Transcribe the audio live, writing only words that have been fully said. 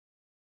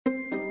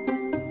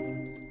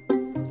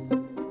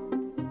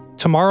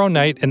tomorrow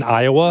night in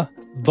Iowa,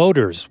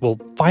 voters will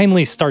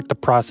finally start the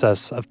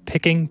process of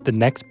picking the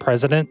next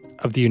president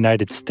of the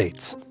United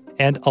States.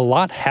 And a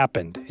lot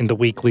happened in the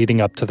week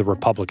leading up to the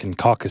Republican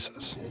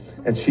caucuses.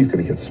 And she's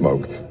going to get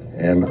smoked.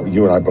 And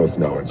you and I both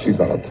know it. She's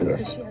not up to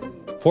this.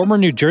 Former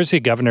New Jersey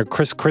Governor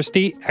Chris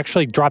Christie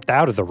actually dropped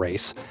out of the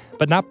race,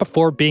 but not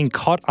before being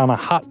caught on a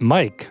hot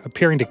mic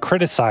appearing to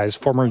criticize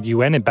former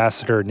UN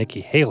Ambassador Nikki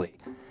Haley.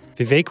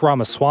 Vivek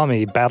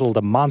Ramaswamy battled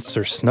a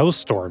monster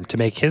snowstorm to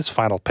make his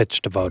final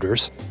pitch to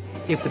voters.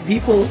 If the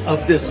people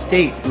of this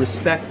state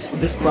respect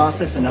this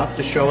process enough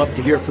to show up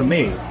to hear from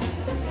me,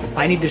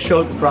 I need to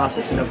show the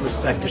process enough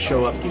respect to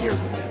show up to hear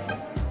from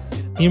them.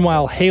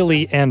 Meanwhile,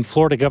 Haley and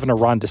Florida Governor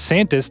Ron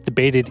DeSantis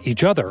debated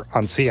each other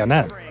on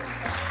CNN.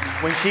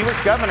 When she was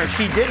governor,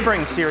 she did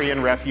bring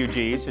Syrian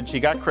refugees, and she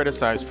got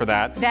criticized for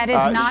that. That is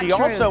not she true.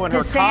 Also, in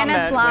her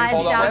comment,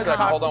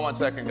 Hold on one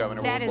second,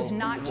 Governor. That is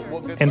not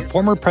true. And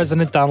former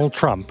President Donald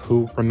Trump,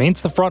 who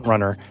remains the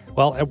frontrunner,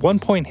 well, at one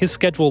point his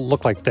schedule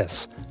looked like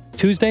this.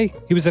 Tuesday,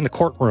 he was in a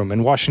courtroom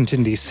in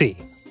Washington, D.C.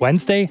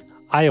 Wednesday,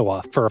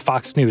 Iowa for a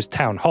Fox News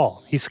town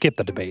hall. He skipped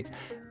the debate.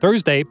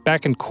 Thursday,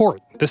 back in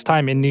court, this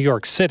time in New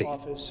York City.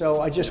 So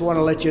I just want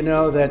to let you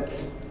know that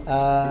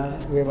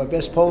we have our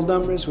best poll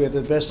numbers, we have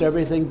the best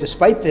everything,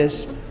 despite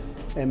this,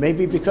 and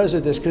maybe because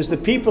of this, because the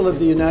people of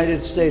the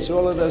United States,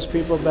 all of those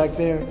people back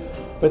there,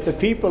 but the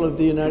people of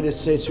the United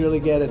States really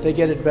get it. They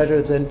get it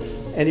better than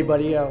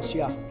anybody else.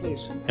 Yeah,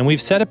 please. And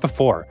we've said it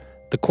before.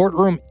 The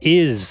courtroom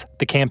is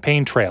the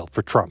campaign trail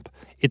for Trump.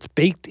 It's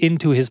baked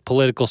into his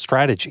political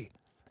strategy.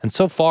 And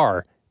so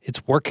far,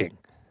 it's working.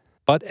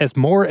 But as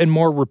more and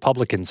more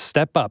Republicans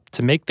step up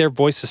to make their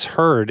voices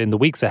heard in the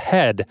weeks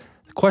ahead,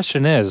 the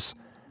question is,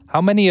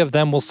 how many of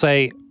them will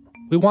say,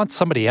 we want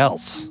somebody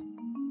else?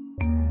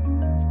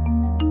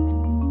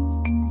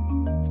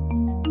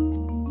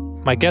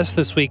 My guest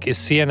this week is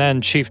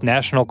CNN Chief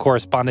National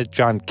Correspondent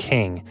John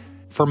King.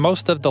 For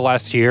most of the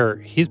last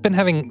year, he's been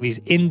having these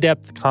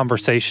in-depth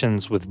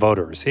conversations with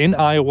voters in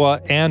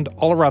Iowa and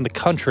all around the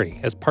country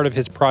as part of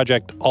his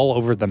project All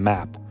Over the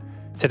Map.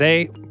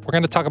 Today, we're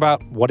going to talk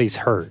about what he's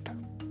heard.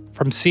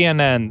 From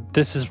CNN,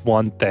 this is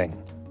One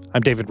Thing.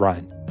 I'm David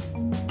Ryan.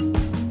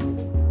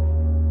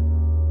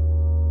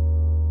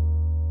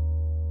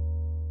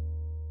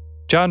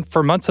 John,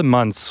 for months and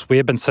months, we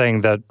have been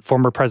saying that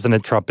former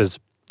President Trump is,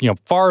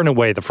 far and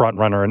away the front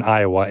runner in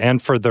Iowa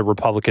and for the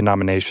Republican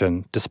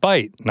nomination,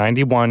 despite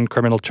 91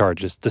 criminal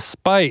charges,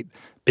 despite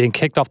being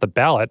kicked off the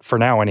ballot, for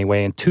now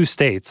anyway, in 2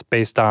 states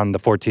based on the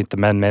 14th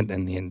Amendment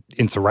and the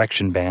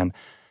insurrection ban.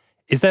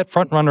 Is that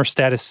front-runner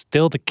status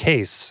still the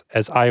case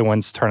as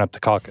Iowans turn up to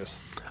caucus?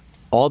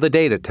 All the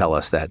data tell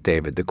us that,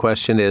 David. The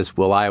question is,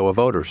 will Iowa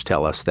voters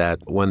tell us that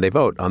when they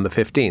vote on the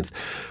 15th?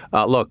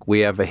 Look, we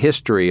have a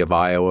history of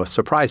Iowa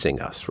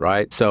surprising us,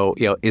 right? So,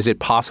 is it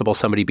possible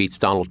somebody beats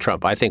Donald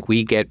Trump? I think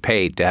we get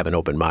paid to have an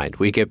open mind.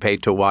 We get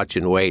paid to watch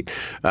and wait.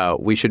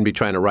 We shouldn't be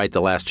trying to write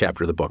the last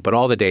chapter of the book. But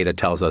all the data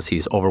tells us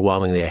he's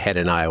overwhelmingly ahead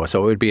in Iowa,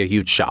 so it would be a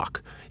huge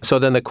shock. So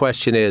then the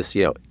question is,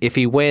 if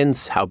he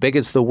wins, how big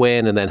is the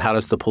win? And then how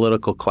does the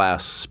political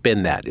class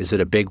spin that? Is it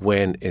a big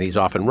win and he's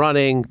off and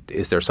running?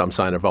 Is there some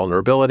sign of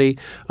vulnerability?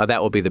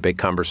 That will be the big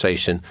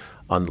conversation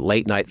on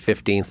late night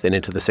 15th and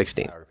into the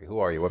 16th. Who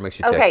are you? What makes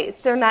you tick? Okay,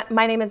 so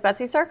my name is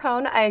Betsy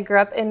Sarcone. I grew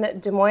up in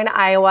Des Moines,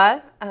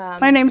 Iowa.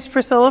 My name's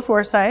Priscilla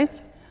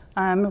Forsyth.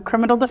 I'm a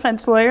criminal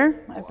defense lawyer.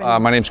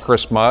 My name's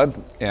Chris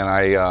Mudd, and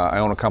I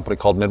own a company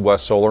called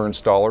Midwest Solar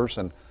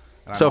Installers.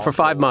 So for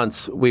 5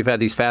 months, we've had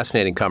these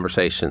fascinating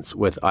conversations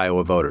with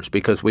Iowa voters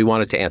because we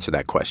wanted to answer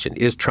that question.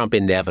 Is Trump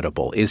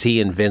inevitable? Is he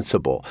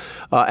invincible?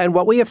 And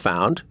what we have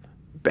found,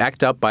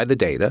 backed up by the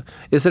data,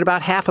 is that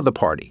about half of the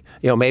party,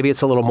 maybe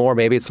it's a little more,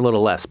 maybe it's a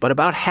little less, but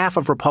about half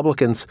of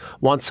Republicans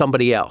want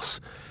somebody else.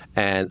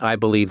 And I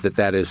believe that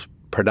that is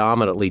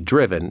predominantly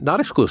driven, not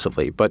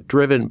exclusively, but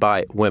driven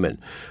by women,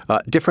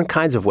 different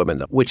kinds of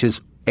women, which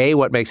is A,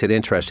 what makes it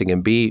interesting,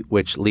 and B,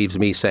 which leaves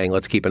me saying,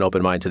 let's keep an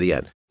open mind to the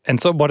end. And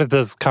so what did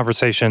those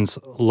conversations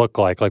look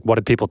like? Like, what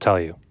did people tell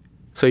you?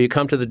 So you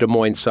come to the Des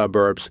Moines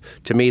suburbs.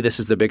 To me, this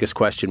is the biggest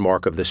question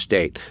mark of the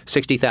state.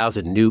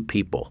 60,000 new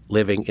people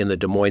living in the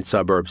Des Moines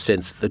suburbs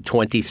since the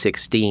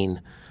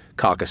 2016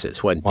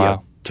 caucuses when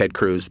Ted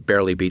Cruz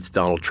barely beats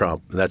Donald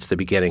Trump. And that's the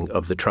beginning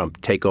of the Trump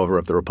takeover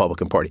of the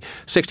Republican Party.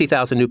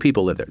 60,000 new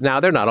people live there.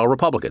 Now, they're not all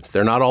Republicans.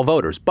 They're not all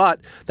voters.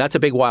 But that's a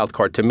big wild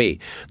card to me.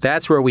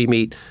 That's where we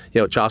meet,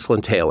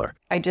 Jocelyn Taylor.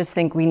 I just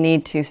think we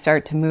need to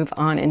start to move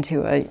on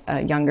into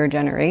a younger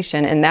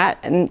generation.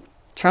 And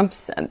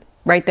Trump's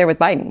right there with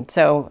Biden.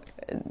 So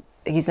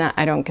he's not,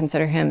 I don't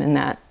consider him in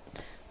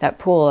that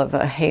pool of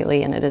a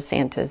Haley and a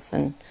DeSantis.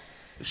 And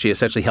she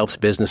essentially helps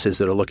businesses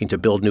that are looking to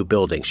build new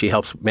buildings. She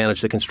helps manage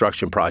the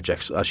construction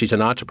projects. She's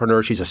an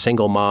entrepreneur. She's a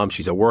single mom.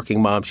 She's a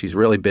working mom. She's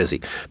really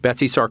busy.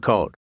 Betsy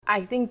Sarcone.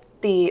 I think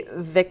the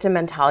victim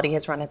mentality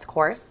has run its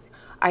course.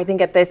 I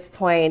think at this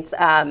point,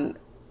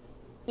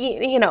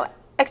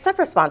 accept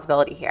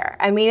responsibility here.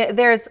 I mean,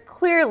 there's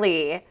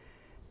clearly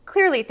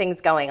clearly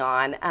things going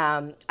on.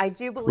 I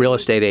do believe real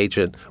estate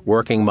agent,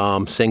 working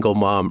mom, single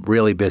mom,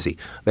 really busy.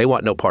 They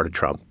want no part of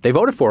Trump. They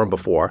voted for him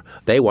before.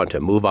 They want to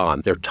move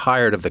on. They're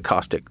tired of the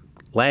caustic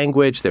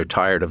language. They're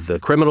tired of the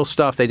criminal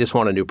stuff. They just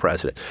want a new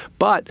president.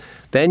 But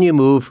then you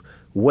move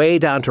way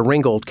down to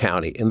Ringgold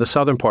County in the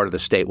southern part of the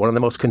state, one of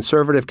the most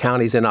conservative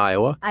counties in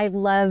Iowa. I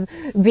love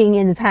being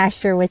in the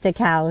pasture with the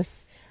cows.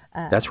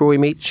 That's where we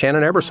meet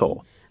Shannon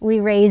Ebersole. We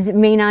raise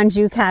Maine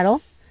Anjou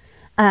cattle,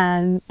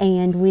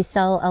 and we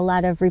sell a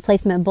lot of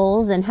replacement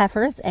bulls and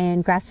heifers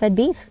and grass-fed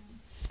beef.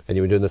 And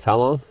you've been doing this how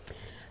long?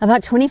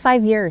 About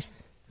 25 years.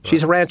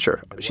 She's a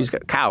rancher. She's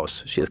got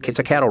cows. It's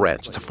a cattle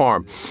ranch. It's a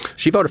farm.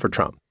 She voted for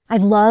Trump. I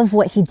love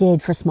what he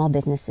did for small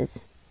businesses.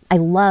 I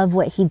love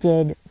what he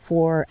did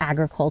for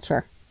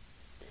agriculture.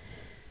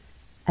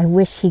 I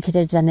wish he could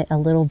have done it a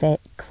little bit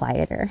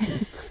quieter.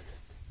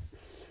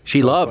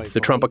 She loved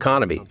the Trump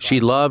economy. She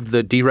loved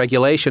the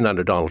deregulation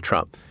under Donald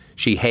Trump.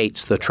 She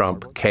hates the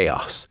Trump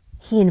chaos.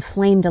 He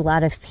inflamed a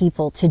lot of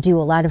people to do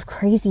a lot of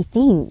crazy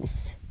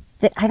things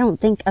that I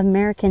don't think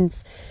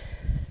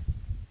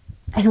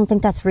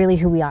that's really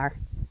who we are.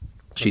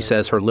 She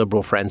says her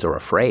liberal friends are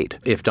afraid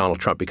if Donald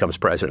Trump becomes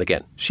president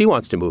again. She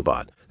wants to move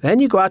on. Then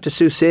you go out to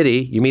Sioux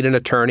City, you meet an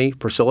attorney,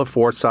 Priscilla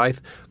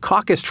Forsyth,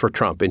 caucused for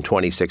Trump in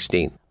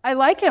 2016. I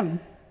like him.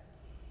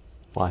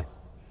 Why?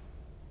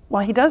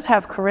 Well, he does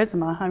have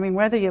charisma. I mean,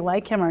 whether you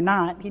like him or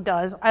not, he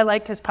does. I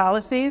liked his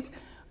policies.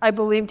 I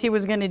believed he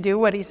was going to do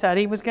what he said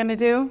he was going to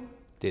do.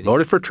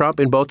 Voted for Trump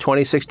in both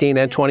 2016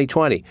 and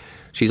 2020.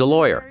 She's a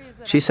lawyer.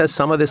 She says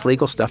some of this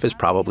legal stuff is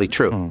probably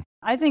true.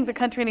 I think the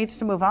country needs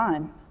to move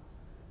on.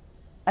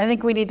 I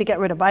think we need to get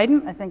rid of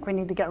Biden. I think we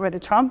need to get rid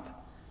of Trump.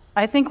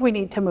 I think we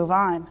need to move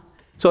on.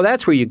 So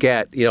that's where you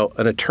get,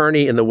 an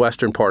attorney in the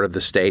western part of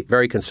the state,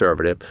 very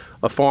conservative,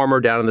 a farmer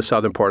down in the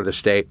southern part of the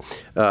state,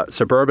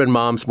 suburban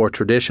moms, more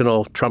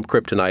traditional Trump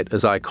kryptonite,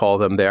 as I call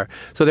them there.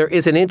 So there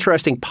is an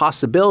interesting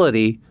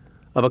possibility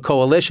of a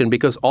coalition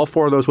because all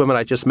four of those women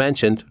I just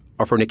mentioned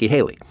are for Nikki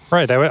Haley.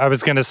 Right. I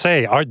was going to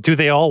say, do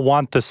they all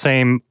want the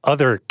same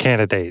other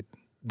candidate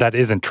that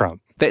isn't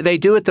Trump? They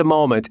do at the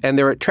moment, and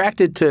they're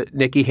attracted to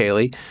Nikki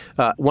Haley.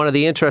 One of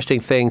the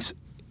interesting things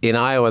in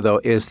Iowa,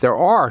 though, is there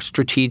are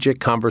strategic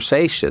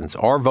conversations.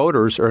 Our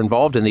voters are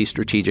involved in these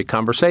strategic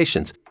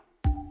conversations.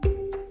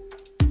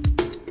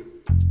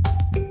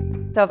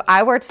 So if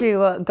I were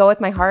to go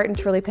with my heart and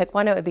truly pick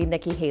one, it would be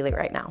Nikki Haley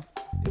right now.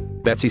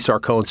 Betsy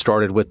Sarcone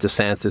started with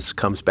DeSantis,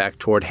 comes back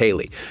toward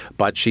Haley.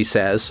 But she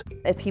says,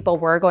 if people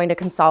were going to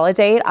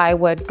consolidate, I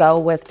would go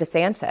with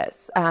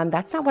DeSantis.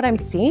 That's not what I'm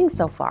seeing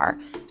so far.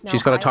 No,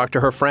 she's going to talk to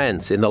her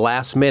friends in the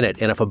last minute.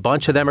 And if a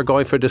bunch of them are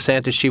going for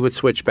DeSantis, she would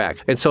switch back.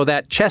 And so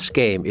that chess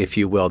game, if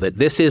you will, that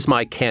this is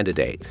my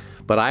candidate,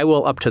 but I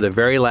will up to the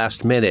very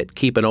last minute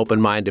keep an open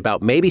mind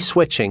about maybe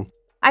switching.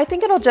 I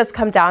think it'll just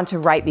come down to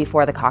right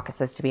before the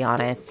caucuses, to be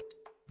honest.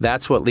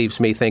 That's what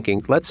leaves me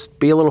thinking, let's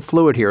be a little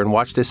fluid here and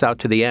watch this out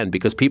to the end,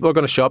 because people are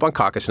going to show up on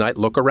caucus night,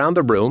 look around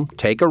the room,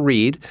 take a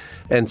read,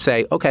 and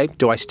say, okay,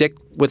 do I stick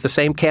with the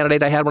same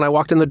candidate I had when I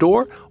walked in the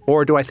door,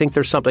 or do I think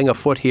there's something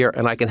afoot here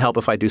and I can help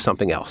if I do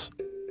something else?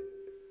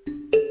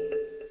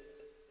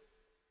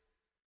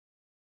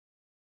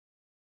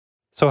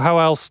 So how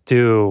else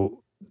do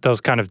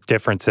those kind of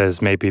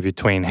differences maybe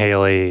between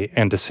Haley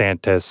and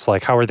DeSantis,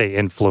 like how are they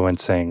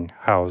influencing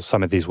how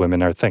some of these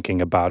women are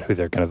thinking about who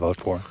they're going to vote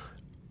for?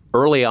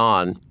 Early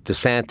on,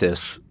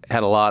 DeSantis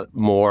had a lot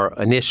more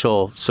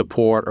initial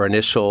support or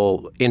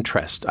initial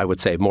interest, I would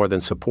say, more than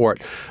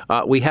support.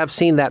 We have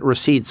seen that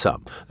recede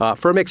some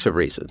for a mix of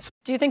reasons.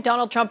 Do you think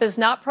Donald Trump is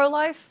not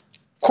pro-life?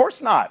 Of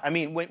course not. I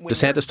mean, when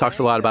DeSantis talks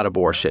a lot about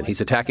abortion.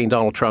 He's attacking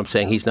Donald Trump,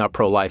 saying he's not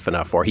pro-life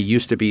enough, or he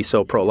used to be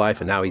so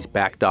pro-life, and now he's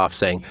backed off,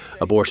 saying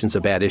abortion's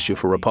a bad issue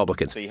for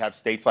Republicans. So you have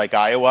states like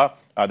Iowa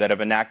that have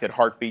enacted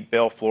heartbeat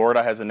bill.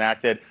 Florida has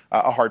enacted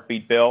a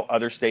heartbeat bill.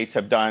 Other states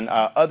have done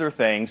other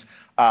things.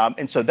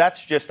 And so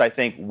that's just, I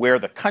think, where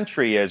the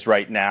country is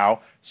right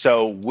now.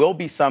 So we'll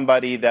be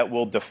somebody that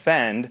will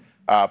defend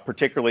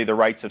particularly the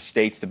rights of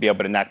states to be able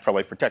to enact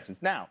pro-life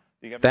protections. Now,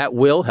 that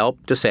will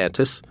help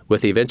DeSantis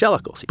with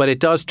evangelicals. But it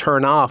does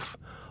turn off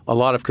a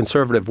lot of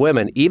conservative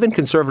women, even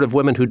conservative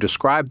women who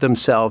describe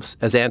themselves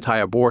as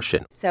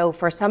anti-abortion. So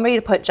for somebody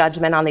to put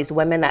judgment on these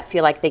women that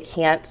feel like they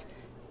can't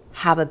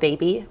have a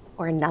baby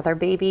or another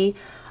baby,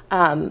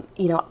 I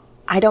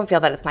don't feel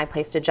that it's my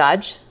place to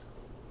judge.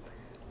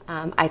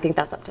 I think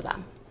that's up to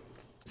them.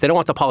 They don't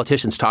want the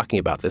politicians talking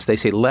about this. They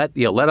say, let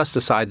us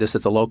decide this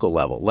at the local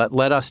level.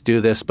 Let us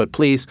do this, but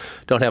please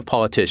don't have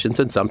politicians.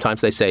 And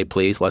sometimes they say,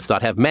 please, let's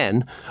not have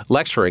men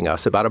lecturing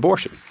us about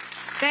abortion.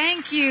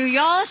 Thank you.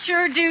 Y'all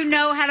sure do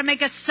know how to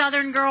make a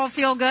Southern girl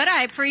feel good.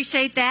 I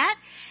appreciate that.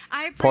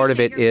 Part of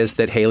it is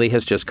that Haley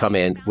has just come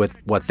in with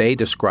what they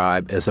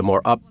describe as a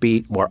more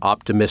upbeat, more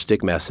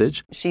optimistic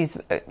message. She's,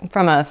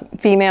 from a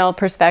female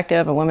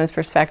perspective, a woman's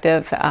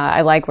perspective, I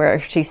like where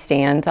she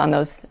stands on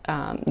those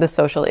the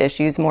social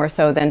issues more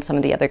so than some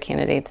of the other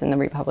candidates in the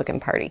Republican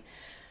Party.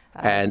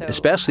 And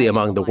especially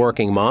among the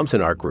working moms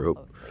in our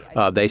group,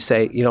 They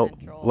say,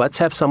 let's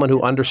have someone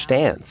who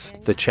understands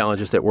the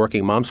challenges that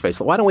working moms face.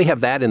 Why don't we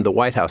have that in the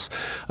White House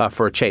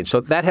for a change?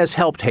 So that has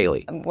helped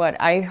Haley. What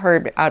I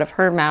heard out of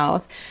her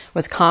mouth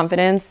was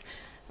confidence,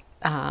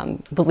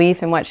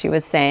 belief in what she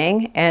was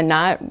saying, and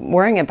not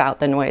worrying about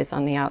the noise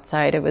on the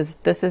outside. It was,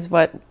 this is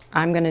what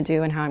I'm going to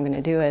do and how I'm going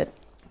to do it.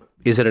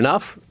 Is it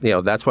enough?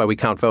 That's why we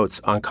count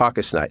votes on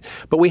caucus night.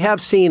 But we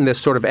have seen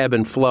this sort of ebb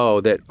and flow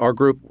that our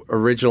group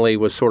originally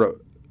was sort of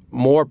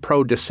more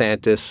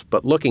pro-DeSantis,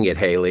 but looking at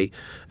Haley,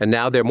 and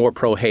now they're more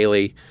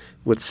pro-Haley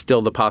with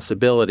still the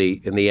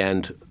possibility in the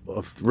end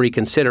of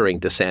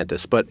reconsidering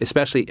DeSantis. But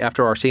especially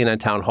after our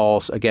CNN town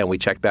halls, again, we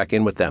checked back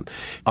in with them.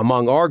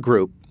 Among our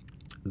group,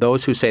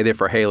 those who say they're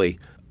for Haley,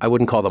 I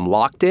wouldn't call them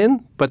locked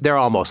in, but they're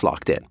almost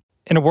locked in.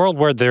 In a world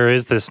where there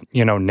is this,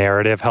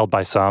 narrative held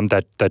by some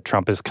that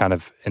Trump is kind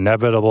of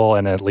inevitable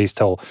and at least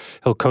he'll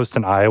coast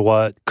in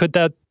Iowa, could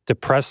that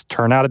depress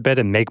turnout a bit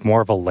and make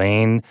more of a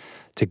lane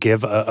to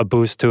give a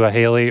boost to a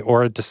Haley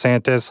or a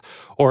DeSantis?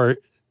 Or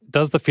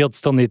does the field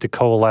still need to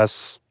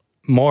coalesce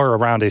more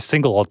around a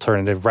single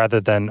alternative rather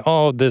than,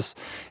 this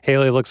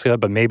Haley looks good,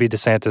 but maybe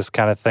DeSantis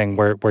kind of thing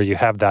where you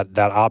have that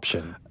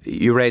option?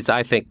 You raised,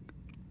 I think,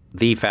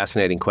 the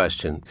fascinating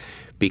question.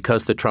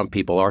 Because the Trump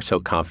people are so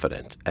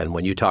confident, and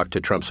when you talk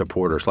to Trump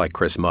supporters like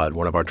Chris Mudd,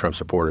 one of our Trump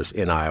supporters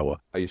in Iowa.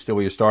 Are you still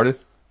where you started?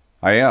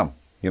 I am.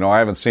 I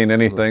haven't seen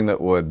anything that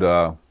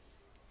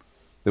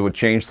would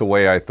change the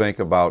way I think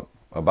about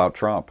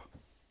Trump.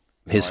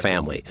 His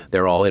family,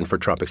 they're all in for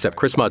Trump, except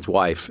Chris Mudd's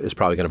wife is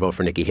probably going to vote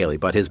for Nikki Haley,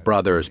 but his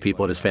brothers,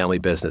 people in his family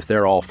business,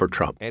 they're all for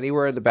Trump.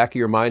 Anywhere in the back of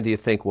your mind do you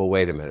think, well,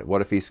 wait a minute, what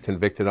if he's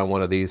convicted on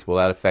one of these? Will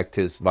that affect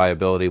his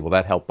viability? Will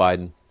that help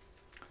Biden?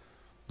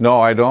 No,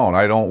 I don't.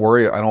 I don't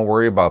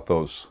worry about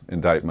those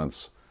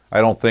indictments. I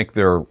don't think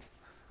they're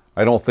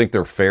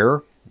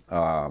fair.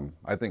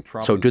 I think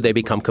Trump. So do they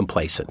become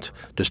complacent?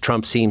 Does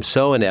Trump seem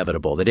so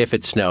inevitable that if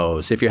it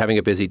snows, if you're having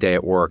a busy day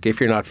at work, if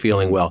you're not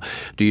feeling well,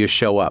 do you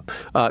show up?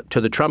 To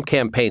the Trump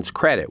campaign's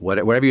credit,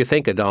 whatever you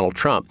think of Donald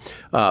Trump,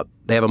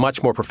 they have a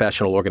much more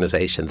professional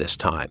organization this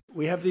time.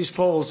 We have these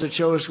polls that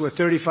show us we're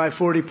 35,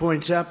 40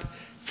 points up.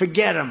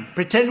 Forget them.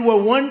 Pretend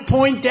we're 1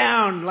 point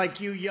down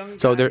like you young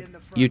So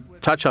you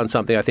touch on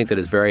something I think that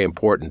is very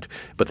important,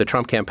 but the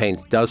Trump campaign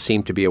does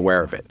seem to be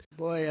aware of it.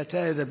 Boy, I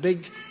tell you,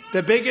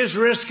 the biggest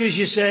risk is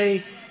you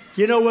say,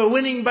 we're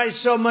winning by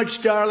so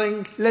much,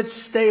 darling. Let's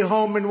stay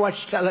home and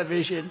watch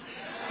television.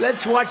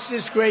 Let's watch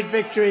this great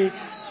victory.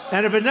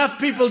 And if enough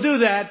people do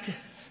that,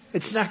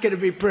 it's not going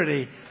to be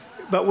pretty.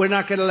 But we're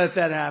not going to let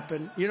that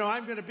happen.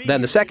 I'm going to be.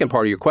 Then the second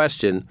part of your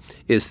question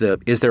is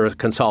there a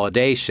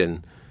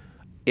consolidation?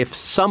 If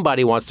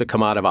somebody wants to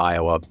come out of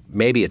Iowa,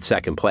 maybe it's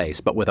second place,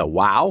 but with a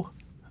wow,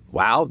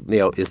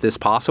 is this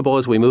possible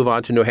as we move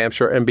on to New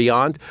Hampshire and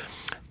beyond?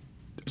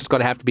 It's going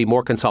to have to be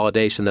more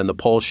consolidation than the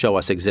polls show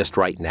us exist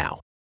right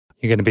now.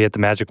 You're going to be at the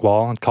Magic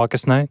Wall on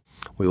caucus night?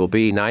 We will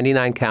be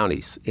 99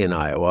 counties in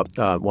Iowa.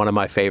 One of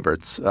my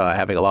favorites,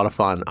 having a lot of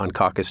fun on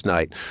caucus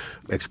night,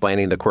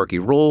 explaining the quirky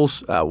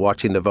rules,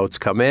 watching the votes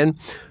come in.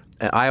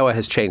 Iowa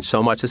has changed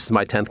so much. This is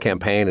my 10th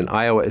campaign, and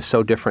Iowa is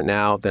so different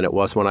now than it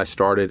was when I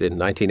started in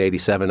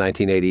 1987,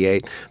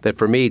 1988, that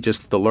for me,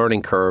 just the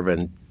learning curve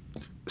and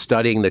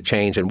studying the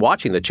change and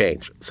watching the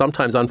change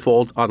sometimes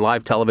unfold on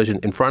live television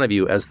in front of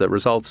you as the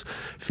results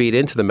feed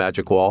into the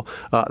Magic Wall,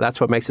 that's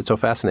what makes it so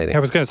fascinating. I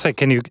was going to say,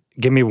 can you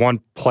give me one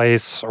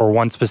place or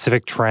one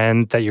specific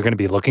trend that you're going to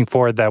be looking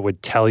for that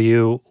would tell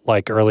you,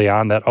 like early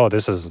on, that,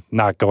 this is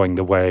not going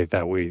the way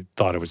that we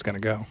thought it was going to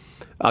go?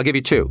 I'll give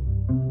you two.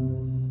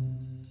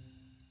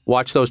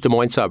 Watch those Des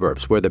Moines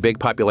suburbs where the big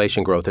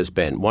population growth has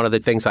been. One of the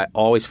things I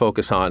always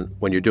focus on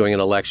when you're doing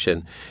an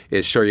election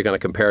is, sure, you're going to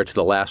compare it to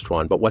the last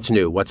one, but what's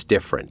new? What's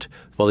different?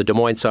 Well, the Des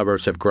Moines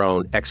suburbs have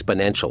grown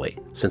exponentially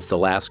since the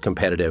last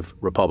competitive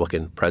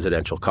Republican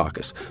presidential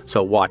caucus.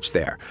 So watch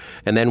there.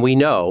 And then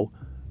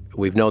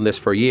we've known this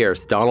for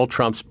years, Donald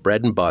Trump's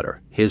bread and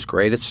butter, his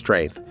greatest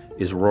strength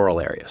is rural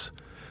areas,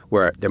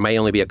 where there may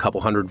only be a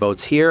couple hundred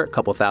votes here, a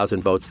couple thousand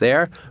votes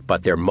there,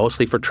 but they're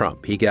mostly for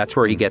Trump. That's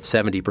where he gets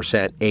 70%,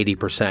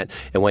 80%.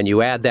 And when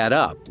you add that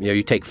up,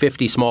 you take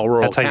 50 small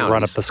rural counties. That's how you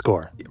run up the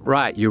score.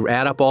 Right. You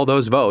add up all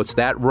those votes,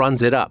 that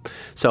runs it up.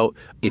 So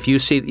if you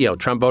see,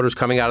 Trump voters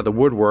coming out of the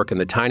woodwork in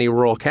the tiny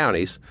rural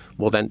counties,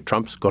 well, then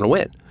Trump's going to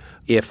win.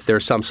 If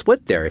there's some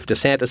split there, if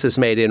DeSantis has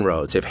made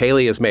inroads, if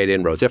Haley has made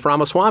inroads, if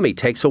Ramaswamy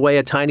takes away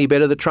a tiny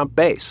bit of the Trump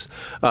base.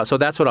 So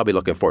that's what I'll be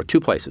looking for. Two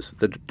places,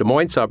 the Des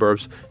Moines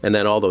suburbs and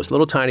then all those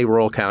little tiny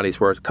rural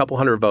counties where it's a couple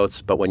hundred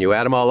votes, but when you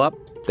add them all up,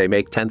 they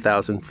make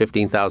 10,000,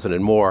 15,000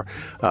 and more.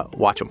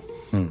 Watch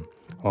them.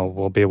 Well,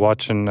 we'll be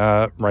watching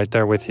right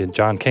there with you.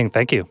 John King,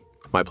 thank you.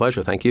 My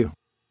pleasure. Thank you.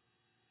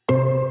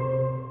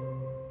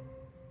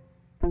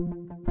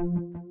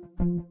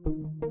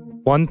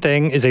 One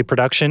Thing is a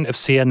production of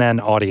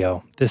CNN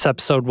Audio. This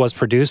episode was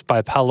produced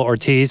by Paolo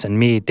Ortiz and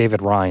me,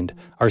 David Rind.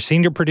 Our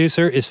senior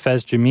producer is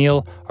Fez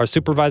Jamil. Our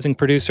supervising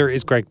producer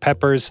is Greg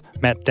Peppers.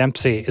 Matt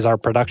Dempsey is our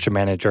production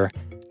manager.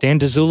 Dan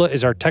DeZula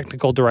is our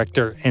technical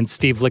director, and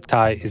Steve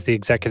Lichtai is the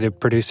executive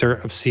producer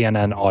of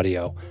CNN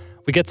Audio.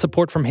 We get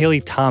support from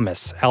Haley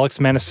Thomas, Alex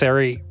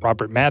Manasseri,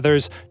 Robert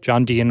Mathers,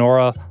 John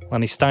Dianora,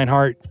 Lenny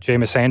Steinhardt,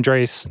 Jameis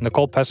Andres,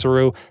 Nicole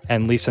Pesaru,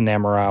 and Lisa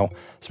Namarau.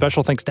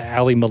 Special thanks to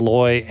Ali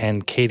Malloy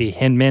and Katie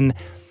Hinman.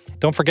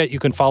 Don't forget you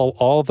can follow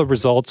all the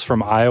results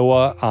from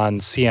Iowa on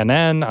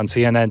CNN, on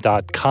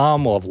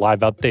CNN.com. We'll have live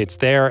updates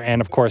there. And,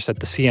 of course, at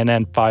the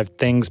CNN 5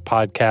 Things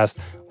podcast,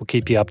 we'll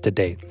keep you up to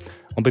date.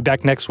 We'll be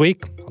back next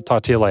week. I'll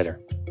talk to you later.